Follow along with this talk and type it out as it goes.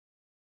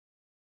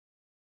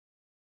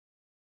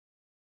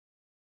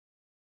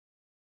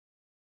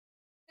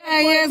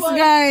Yes,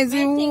 guys,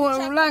 it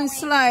was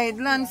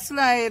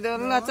landslide. A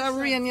lot of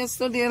rain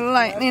yesterday,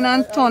 lightning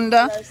and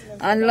thunder,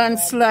 and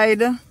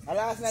landslide.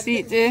 See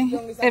it there?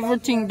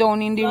 Everything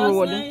down in the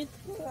road.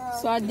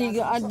 So I dig,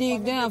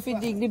 then I have to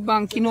dig the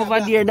banking over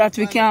there that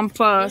we can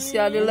pass.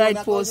 Yeah, the light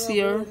post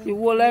here. The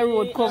whole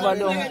road covered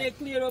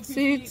down.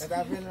 See it?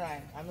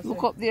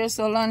 Look up there,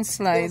 so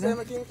landslide.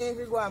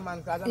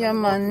 Yeah,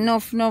 man,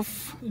 enough.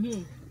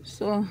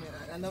 So,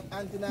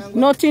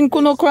 nothing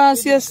could not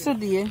cross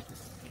yesterday.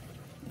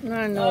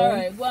 No.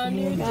 Alright, go on.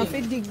 You have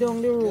to dig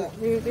down the road,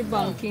 the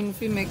banking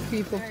to make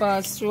people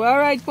pass through.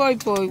 Alright, Poi.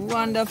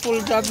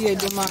 Wonderful job here,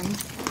 the man.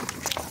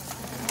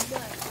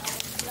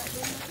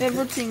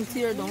 Everything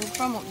tear down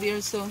from up there,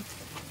 so.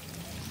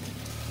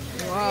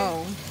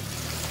 Wow.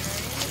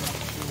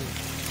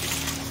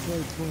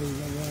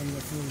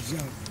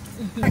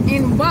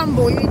 In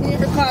bamboo, you need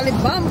to call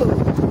it bamboo.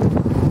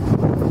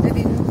 And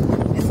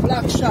in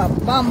black shop,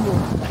 bamboo.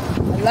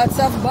 Lots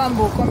of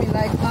bamboo coming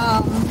like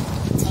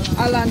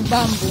Alan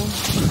bamboo.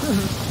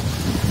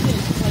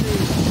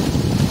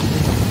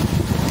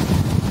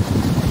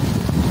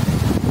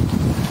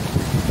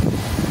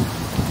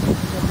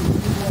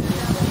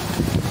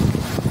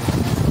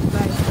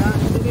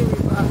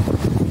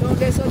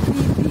 There's a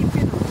deep,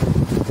 you know.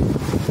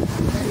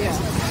 Yeah.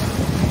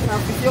 Now,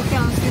 if you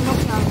can't swim, you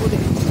can't go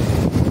there.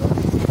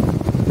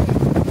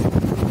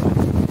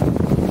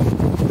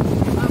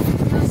 Now, if you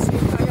can't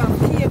swim, you have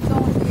cave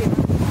down there.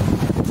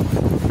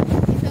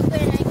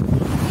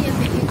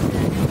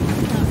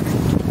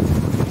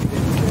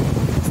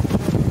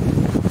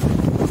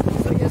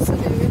 So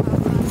yesterday we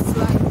have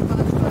landslide,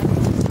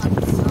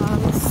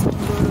 Badland,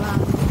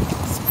 Sunderland,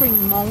 Spring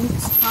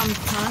Mount,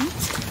 Hampton.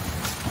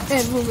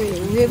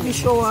 Everywhere, heavy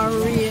shower,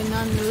 rain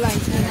and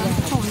lightning and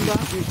thunder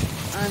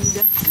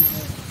and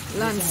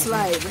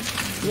landslide.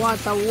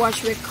 Water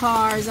wash with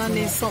cars and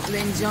then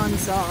something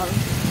John's all.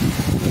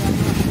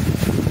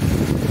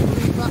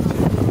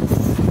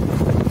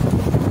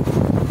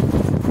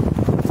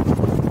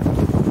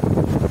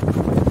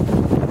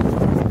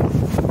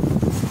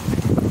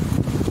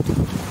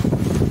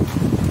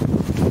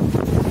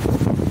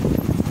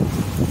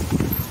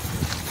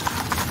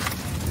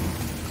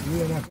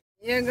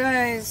 Yeah,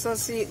 guys, so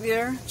see it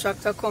there.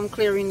 Tractor come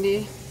clearing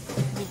the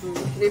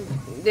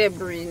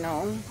debris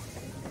now.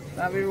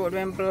 That road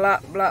went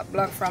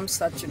black from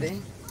Saturday.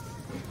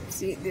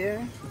 See it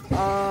there?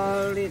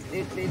 All the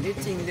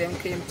thing them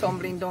came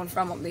tumbling down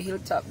from up the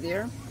hilltop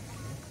there.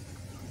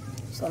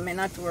 So I may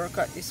not work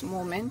at this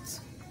moment.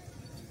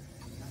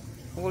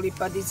 Whole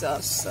heap of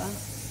disaster.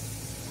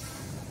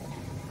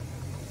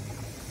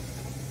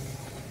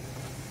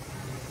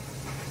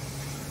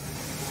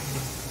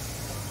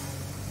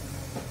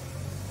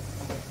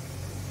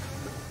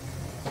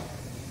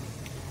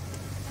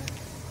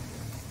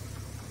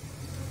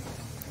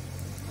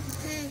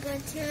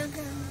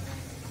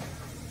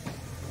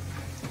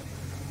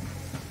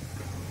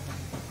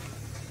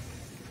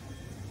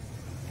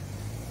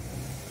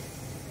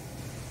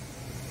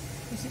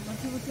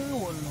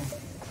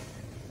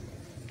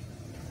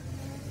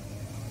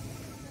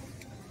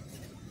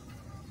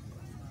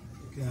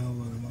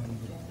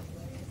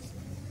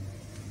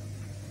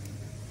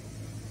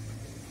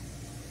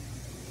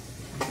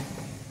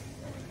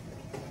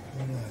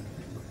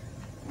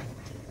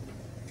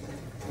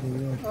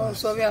 Oh,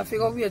 so we have to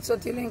go wait so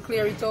till and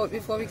clear it out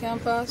before we can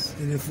pass?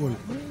 In the full.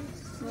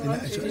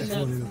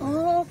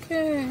 Oh,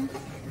 okay.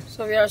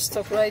 So we are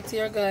stuck right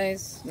here,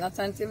 guys. Not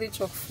until it's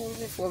full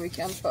before we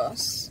can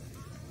pass.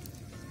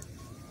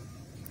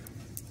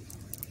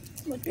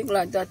 But we're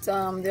glad that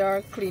they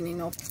are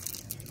cleaning up.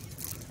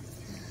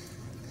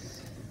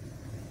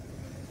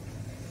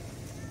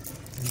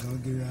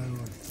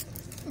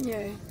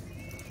 Yeah.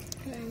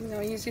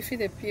 No, easy for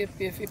the pay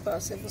if you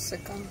pass every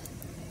second.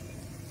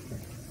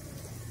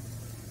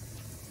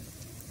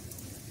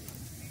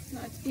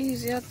 Not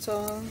easy at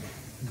all.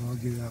 Go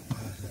give that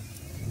pass.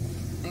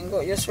 And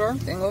go, you sure?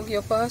 Then go give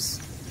your pass?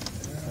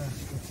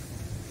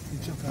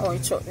 Yeah. Oh,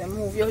 it's up. Then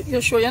move.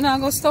 You sure you're not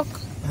going to stuck?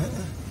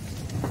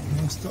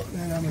 I'm stuck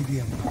there on the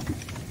game.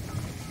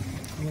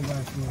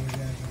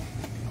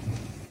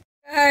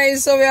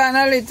 Guys, so we are on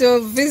a little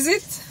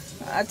visit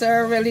at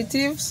our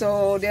relative.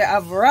 So they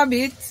have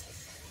rabbit.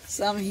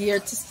 So I'm here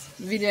to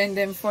videoing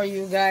them for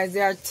you guys.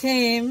 They are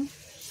tame.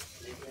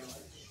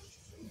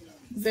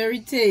 Very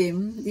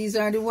tame. These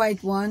are the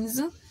white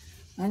ones.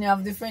 And you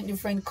have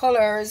different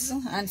colors.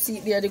 And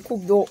see there the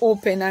coop door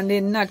open and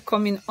they're not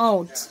coming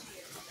out.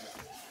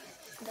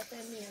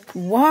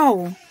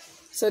 Wow.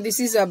 So this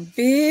is a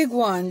big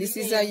one. This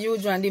is a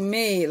huge one, the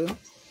male.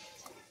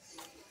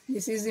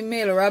 This is the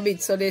male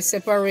rabbit, so they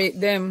separate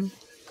them.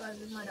 Because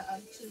the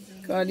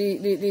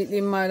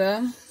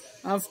mother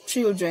have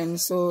children,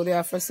 so they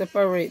have to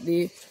separate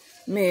the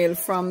male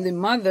from the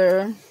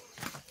mother.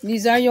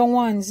 These are young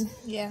ones?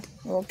 Yeah.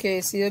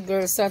 Okay, see the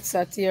girl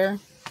sat here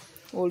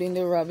holding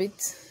the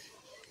rabbit.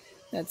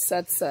 That's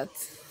sat.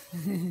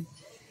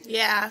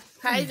 Yeah.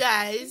 Hi,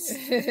 guys.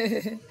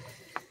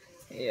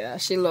 Yeah,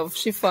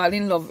 she fall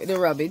in love with the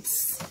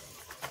rabbits.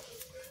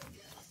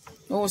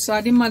 Oh,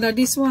 so the mother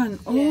this one.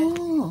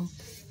 Oh.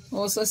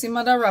 Oh, so see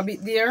mother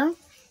rabbit there.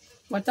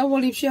 What a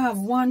whole if she have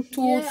 1,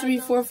 2, 3,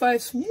 4,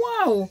 5.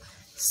 Wow.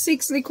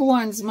 6 little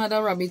ones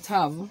mother rabbit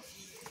have.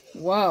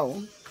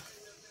 Wow.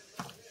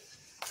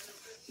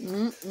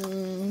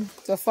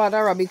 So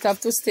father rabbit have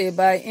to stay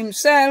by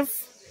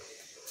himself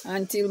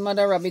until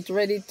mother rabbit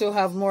ready to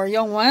have more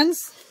young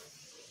ones.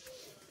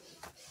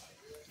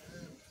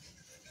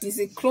 Is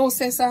the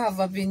closest I have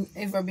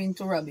ever been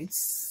to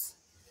rabbits.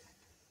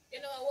 You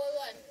know what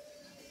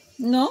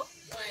one? No?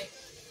 Why?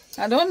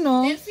 I don't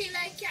know. They feel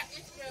like cat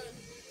is brown.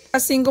 A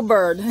single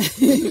bird.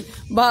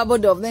 Babo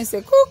dove. They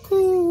say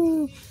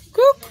cuckoo,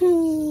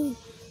 cuckoo.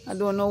 I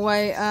don't know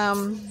why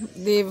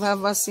they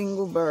have a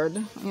single bird.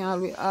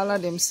 All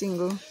of them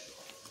single,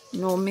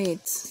 no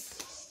mates.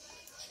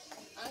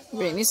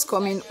 Rain is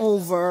coming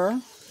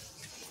over.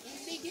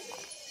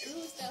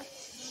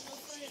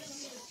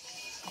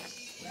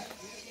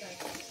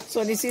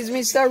 So this is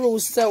Mr.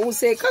 Rooster who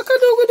say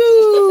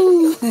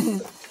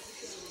cock-a-doodle-doo.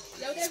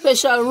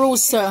 Special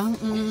rooster.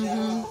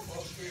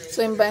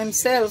 So him by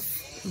himself.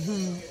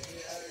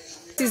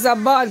 This is a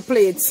ball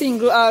plate,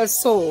 single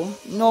also,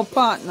 no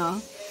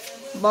partner.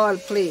 Ball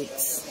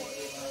plates.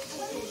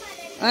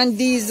 And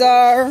these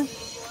are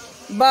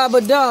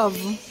Baba Dove.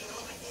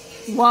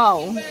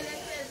 Wow.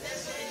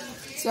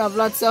 So I have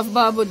lots of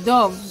Baba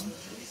Doves.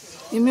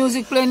 The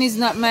music playing is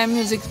not my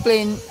music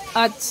playing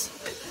at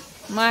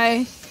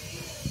my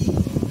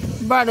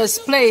brother's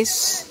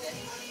place.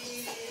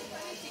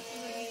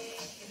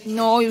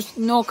 No,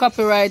 no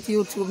copyright,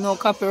 YouTube, no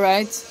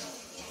copyright.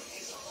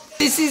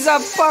 This is a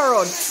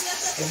parrot.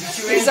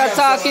 He's a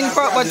talking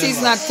parrot, but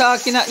he's not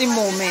talking at the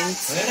moment.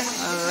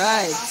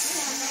 Alright.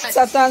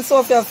 Satan and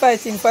Sophia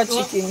fighting for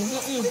chicken.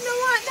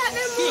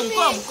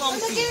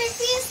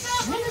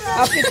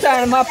 Happy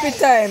time, happy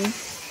time.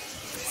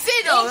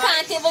 Sit down. They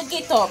can't even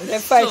get up. They're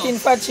fighting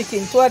for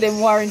chicken. Two of them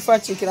warring for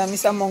chicken, and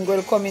Mr.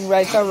 Mongrel coming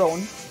right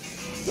around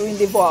doing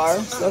the bar.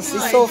 So see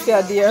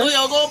Sophia there. No,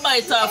 you go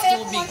bite off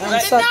too big.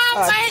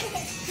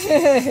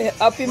 And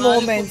happy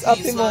moment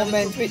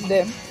with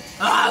them.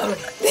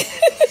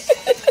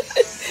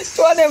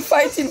 Two of them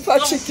fighting for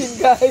chicken,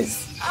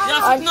 guys.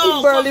 And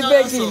Kimberly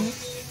begging.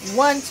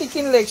 One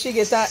chicken leg she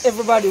get and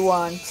everybody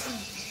wants.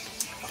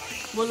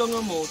 Alright,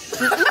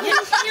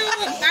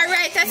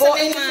 that's go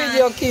in the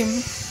video, Kim.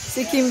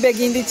 See Kim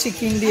begging the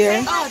chicken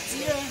there.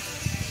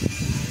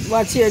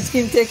 Watch here,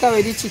 Kim take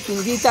away the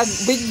chicken. Get a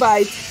big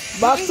bite.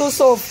 Back to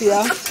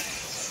Sophia.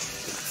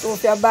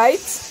 Sophia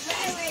bite.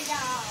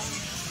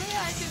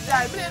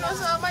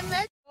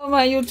 Oh,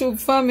 my YouTube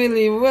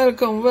family,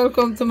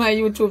 welcome to my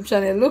YouTube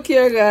channel. Look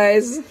here,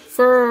 guys.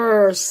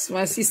 First,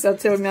 my sister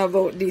tell me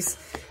about this.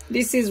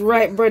 This is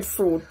ripe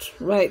breadfruit.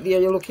 Right there,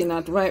 you're looking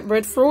at ripe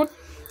breadfruit.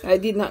 I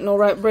did not know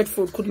ripe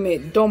breadfruit could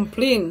make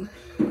dumpling.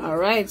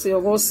 Alright, so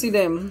you go see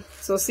them.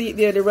 So see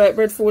there, the ripe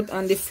breadfruit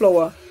and the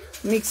flour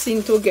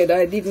mixing together.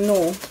 I didn't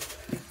know.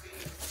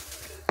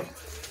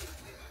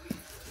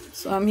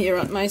 So I'm here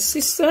at my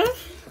sister.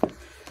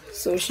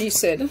 So she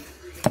said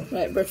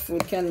ripe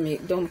breadfruit can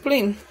make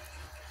dumpling.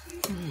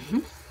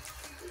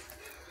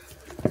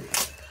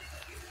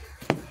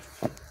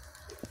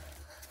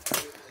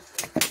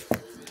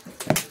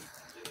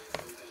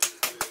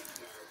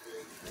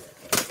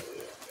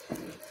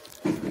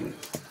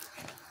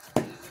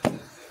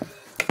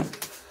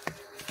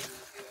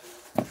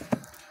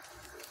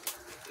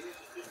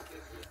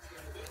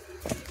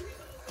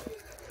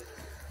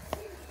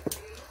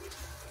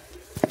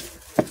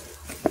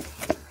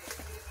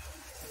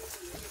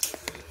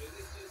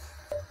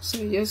 So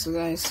yes,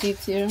 guys, see it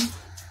here.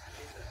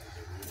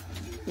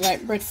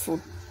 Ripe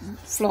breadfruit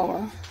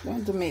flour.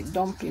 Going to make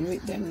dumpling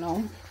with them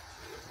now.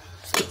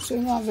 So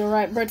you have the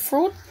ripe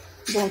breadfruit.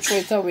 Don't throw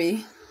it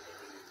away.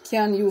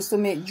 Can use to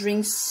make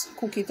drinks.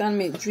 Cook it and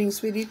make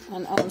drinks with it,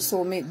 and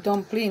also make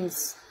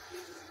dumplings.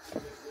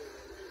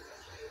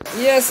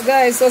 Yes,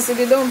 guys. So see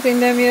the dumpling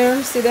them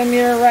here. See them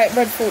here, ripe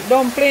breadfruit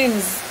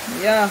dumplings.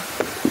 Yeah.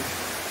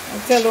 I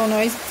tell you, no,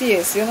 it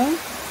tastes, you know.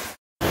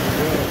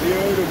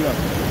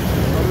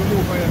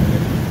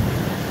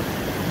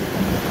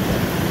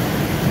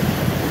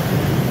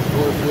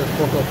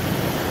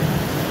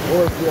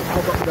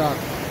 Fuck up that.